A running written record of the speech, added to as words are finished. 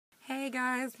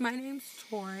guys, my name's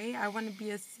Tori. I want to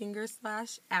be a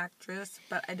singer/actress,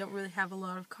 but I don't really have a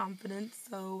lot of confidence,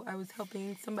 so I was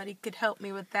hoping somebody could help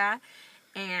me with that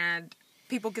and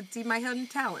people could see my hidden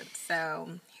talent. So,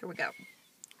 here we go.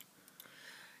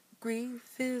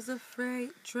 Grief is a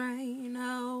freight train,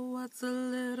 oh, what's a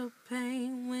little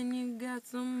pain when you got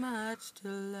so much to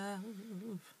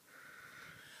love?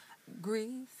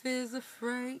 Grief is a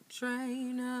freight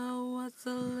train, oh, what's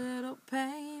a little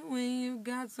pain when you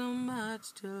got so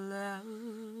much to love?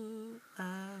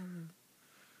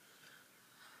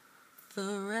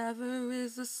 Forever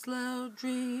is a slow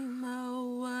dream,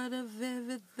 oh, what a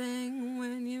vivid thing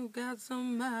when you got so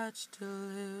much to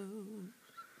lose.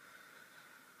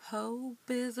 Hope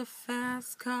is a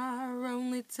fast car,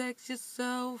 only takes you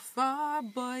so far,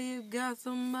 boy, you got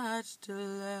so much to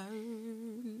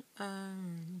learn.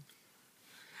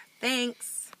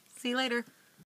 Thanks. See you later.